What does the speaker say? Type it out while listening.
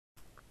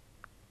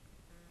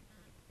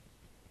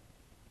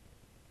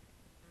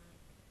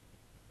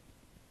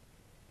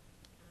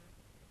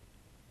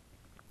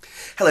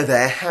Hello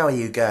there, how are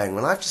you going?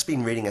 Well, I've just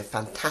been reading a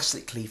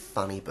fantastically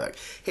funny book.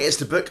 Here's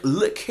the book,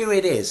 look who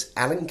it is,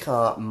 Alan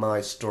Carr, My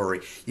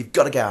Story. You've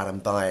got to go out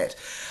and buy it.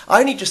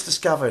 I only just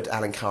discovered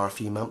Alan Carr a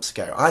few months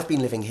ago. I've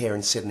been living here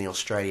in Sydney,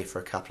 Australia for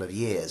a couple of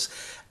years,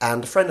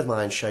 and a friend of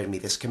mine showed me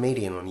this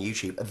comedian on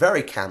YouTube, a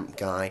very camp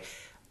guy,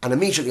 and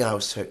immediately I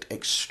was hooked.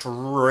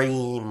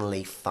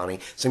 Extremely funny.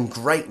 Some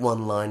great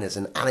one-liners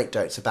and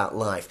anecdotes about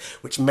life,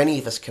 which many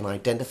of us can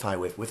identify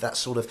with that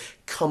sort of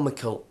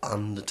comical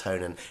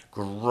undertone, and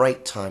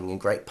great timing and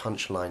great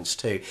punchlines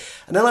too.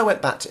 And then I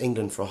went back to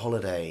England for a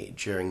holiday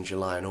during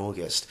July and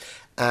August,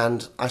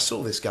 and I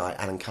saw this guy,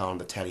 Alan Carr, on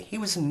the telly. He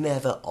was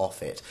never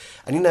off it.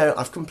 And you know,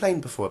 I've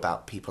complained before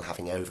about people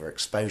having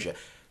overexposure,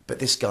 but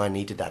this guy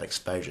needed that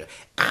exposure.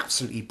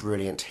 Absolutely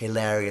brilliant,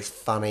 hilarious,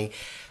 funny.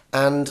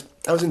 And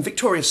I was in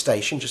Victoria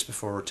Station just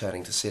before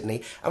returning to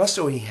Sydney, and I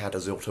saw he had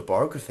his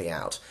autobiography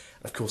out.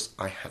 Of course,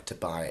 I had to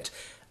buy it.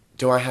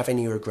 Do I have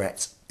any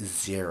regrets?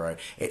 Zero.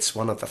 It's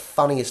one of the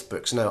funniest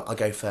books. No, I'll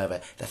go further.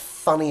 The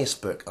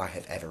funniest book I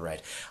have ever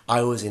read.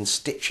 I was in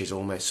stitches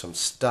almost from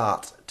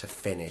start to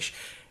finish.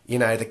 You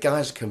know, the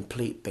guy's a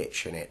complete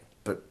bitch in it,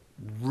 but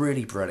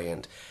really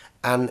brilliant.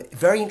 And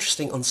very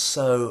interesting on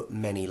so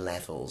many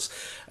levels.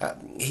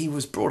 He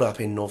was brought up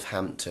in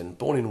Northampton,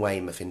 born in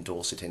Weymouth in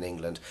Dorset in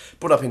England,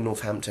 brought up in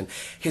Northampton.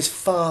 His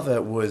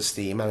father was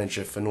the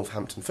manager for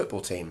Northampton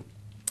football team,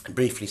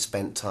 briefly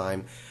spent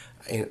time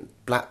in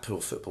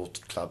Blackpool Football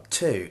Club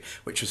too,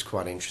 which was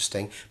quite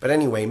interesting. But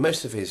anyway,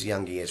 most of his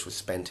younger years was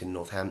spent in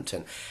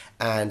Northampton.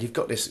 And you've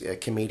got this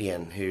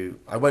comedian who,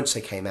 I won't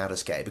say came out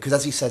as gay, because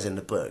as he says in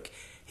the book,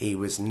 he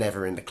was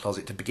never in the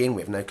closet to begin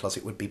with. No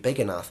closet would be big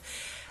enough.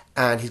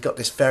 And he's got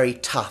this very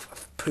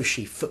tough,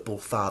 pushy football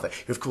father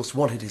who, of course,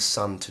 wanted his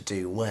son to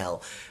do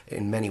well,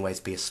 in many ways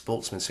be a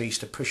sportsman, so he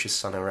used to push his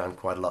son around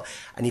quite a lot.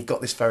 And you've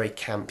got this very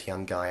camp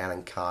young guy,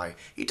 Alan Carr.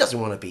 He doesn't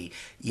want to be,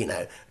 you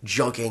know,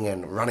 jogging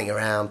and running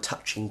around,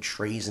 touching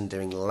trees and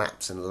doing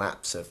laps and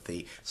laps of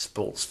the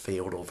sports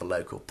field or the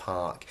local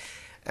park.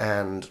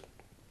 And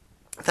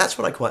that's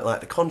what I quite like,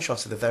 the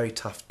contrast of the very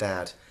tough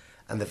dad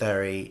and the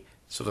very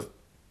sort of,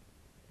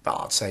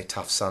 well, I'd say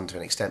tough son to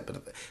an extent, but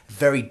a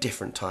very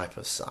different type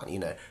of son, you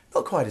know.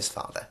 Not quite his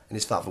father, and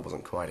his father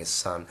wasn't quite his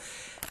son.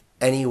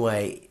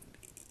 Anyway,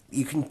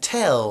 you can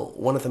tell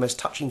one of the most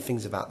touching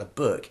things about the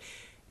book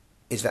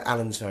is that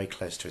Alan's very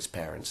close to his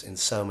parents in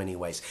so many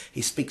ways.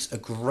 He speaks a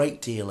great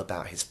deal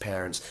about his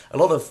parents. A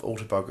lot of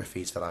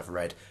autobiographies that I've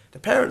read, the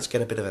parents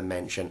get a bit of a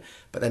mention,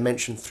 but they're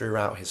mentioned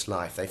throughout his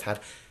life. They've had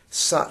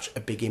such a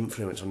big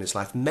influence on his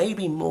life,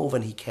 maybe more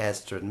than he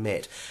cares to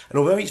admit. And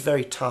although he's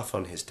very tough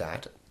on his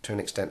dad, to an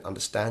extent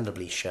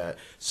understandably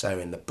so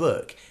in the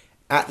book,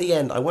 at the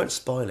end, I won't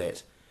spoil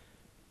it,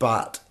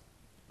 but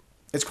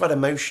it's quite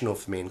emotional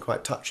for me and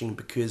quite touching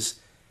because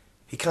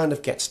he kind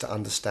of gets to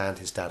understand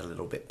his dad a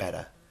little bit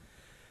better.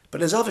 But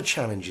there's other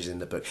challenges in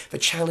the book, the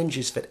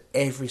challenges that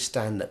every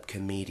stand-up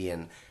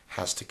comedian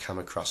has to come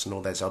across and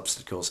all those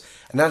obstacles,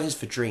 and that is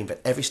the dream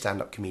that every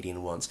stand-up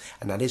comedian wants,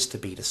 and that is to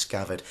be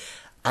discovered.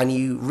 And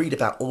you read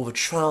about all the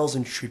trials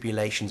and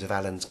tribulations of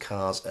Alan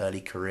Carr's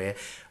early career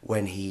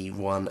when he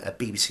won a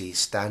BBC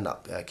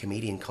stand-up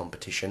comedian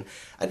competition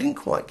and didn't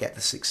quite get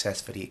the success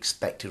that he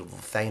expected or the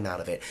fame out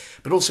of it,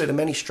 but also the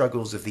many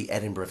struggles of the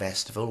Edinburgh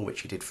Festival,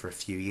 which he did for a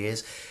few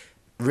years,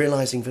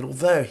 realising that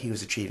although he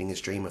was achieving his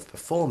dream of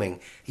performing,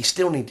 he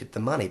still needed the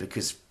money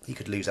because he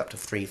could lose up to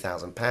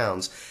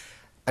 £3,000.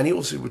 And he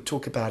also would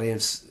talk about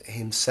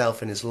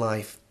himself and his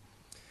life,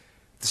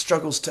 the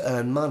struggles to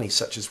earn money,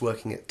 such as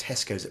working at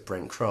Tesco's at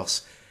Brent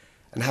Cross,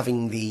 and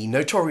having the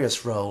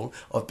notorious role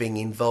of being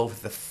involved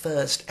with the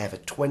first ever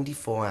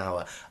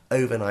 24-hour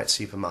overnight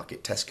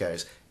supermarket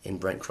Tesco's in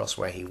Brent Cross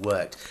where he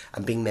worked,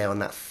 and being there on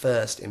that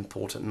first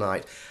important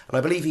night. And I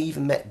believe he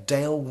even met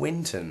Dale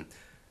Winton,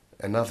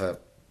 another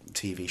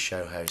TV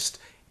show host,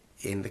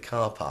 in the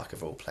car park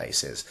of all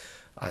places.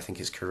 I think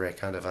his career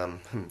kind of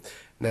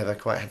never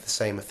quite had the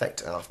same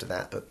effect after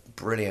that, but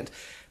brilliant.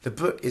 The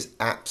book is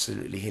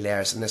absolutely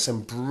hilarious, and there's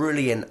some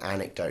brilliant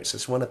anecdotes.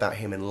 There's one about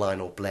him and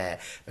Lionel Blair,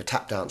 the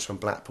tap dancer from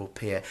Blackpool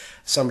Pier.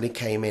 Somebody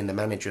came in, the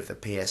manager of the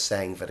pier,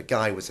 saying that a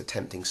guy was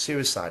attempting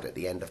suicide at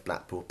the end of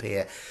Blackpool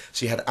Pier.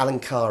 So you had Alan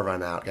Carr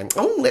run out going,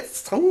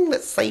 let's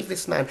save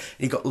this man. And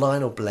you got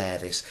Lionel Blair,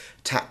 this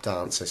tap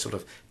dancer, sort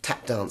of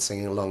tap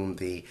dancing along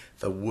the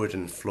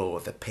wooden floor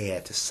of the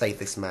pier to save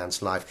this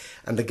man's life.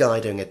 And the guy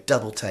doing a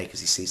double take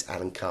as he sees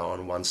Alan Carr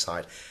on one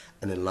side,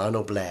 and then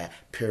Lionel Blair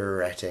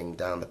pirouetting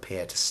down the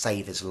pier to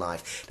save his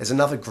life. There's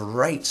another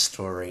great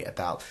story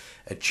about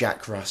a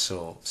Jack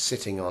Russell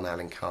sitting on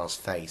Alan Carr's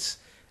face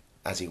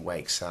as he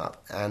wakes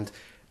up. And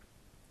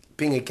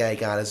being a gay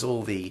guy, there's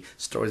all the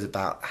stories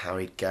about how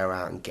he'd go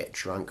out and get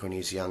drunk when he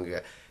was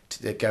younger,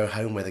 to go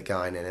home with a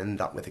guy and then end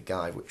up with a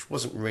guy, which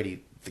wasn't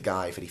really the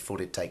guy that he thought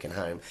he'd taken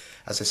home.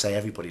 As I say,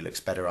 everybody looks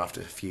better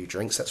after a few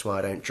drinks, that's why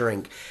I don't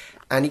drink.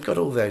 And he got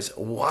all those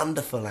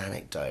wonderful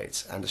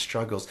anecdotes and the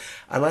struggles.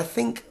 And I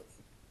think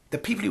The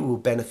people who will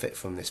benefit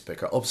from this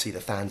book are obviously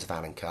the fans of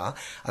Alan Carr.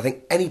 I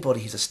think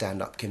anybody who's a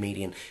stand-up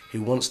comedian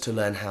who wants to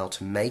learn how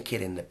to make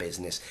it in the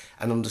business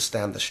and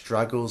understand the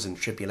struggles and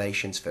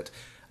tribulations that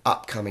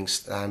upcoming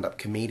stand-up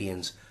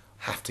comedians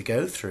have to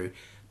go through,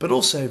 but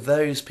also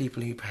those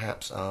people who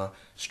perhaps are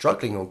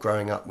struggling or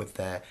growing up with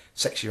their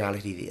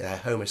sexuality, their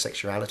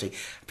homosexuality,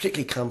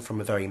 particularly come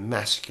from a very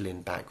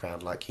masculine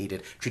background like he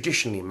did,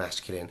 traditionally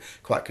masculine,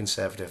 quite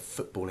conservative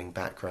footballing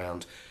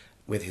background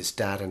with his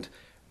dad, and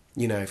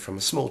from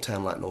a small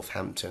town like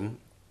Northampton,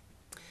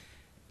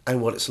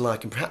 and what it's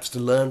like, and perhaps to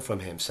learn from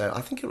him. So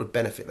I think it would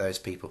benefit those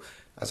people,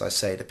 as I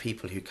say, the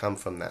people who come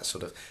from that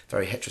sort of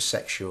very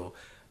heterosexual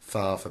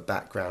father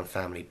background,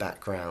 family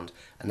background,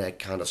 and they're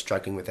kind of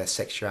struggling with their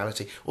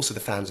sexuality. Also the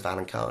fans of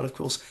Alan Carr, and of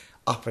course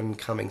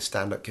up-and-coming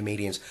stand-up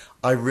comedians.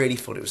 I really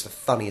thought it was the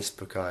funniest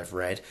book I've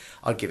read.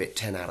 I'd give it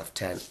 10 out of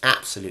 10.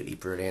 Absolutely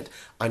brilliant.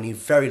 I knew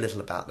very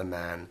little about the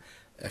man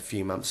a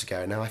few months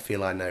ago. Now I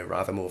feel I know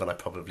rather more than I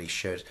probably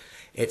should.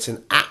 It's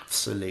an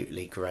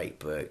absolutely great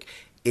book.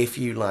 If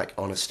you like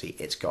honesty,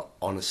 it's got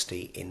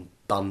honesty in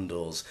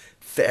bundles.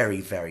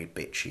 Very, very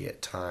bitchy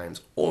at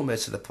times,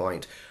 almost to the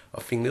point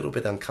of feeling a little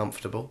bit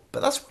uncomfortable.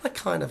 But that's what I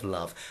kind of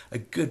love, a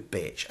good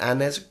bitch. And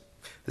there's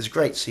a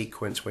great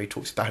sequence where he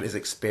talks about his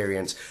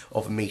experience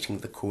of meeting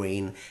the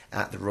Queen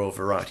at the Royal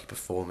Variety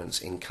Performance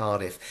in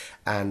Cardiff,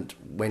 and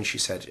when she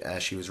said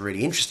she was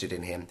really interested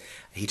in him,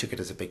 he took it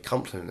as a big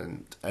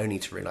compliment, only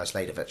to realise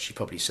later that she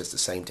probably says the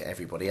same to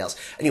everybody else.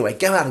 Anyway,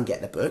 go out and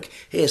get the book.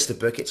 Here's the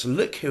book. It's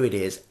Look Who It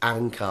Is,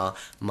 Alan Carr,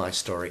 My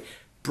Story.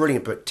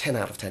 Brilliant book, 10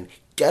 out of 10.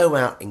 Go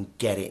out and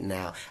get it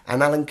now.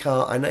 And Alan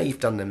Carr, I know you've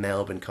done the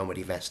Melbourne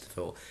Comedy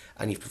Festival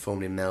and you've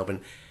performed in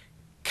Melbourne.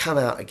 Come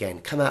out again,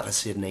 come out to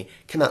Sydney,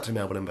 come out to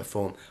Melbourne and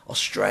perform.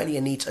 Australia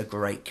needs a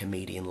great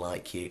comedian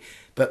like you.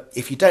 But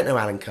if you don't know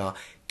Alan Carr,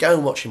 go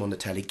and watch him on the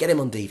telly, get him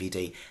on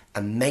DVD,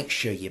 and make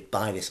sure you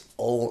buy this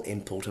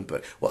all-important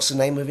book. What's the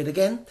name of it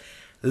again?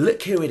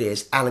 Look Who It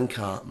Is, Alan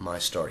Carr, My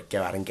Story.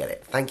 Go out and get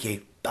it. Thank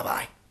you.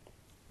 Bye-bye.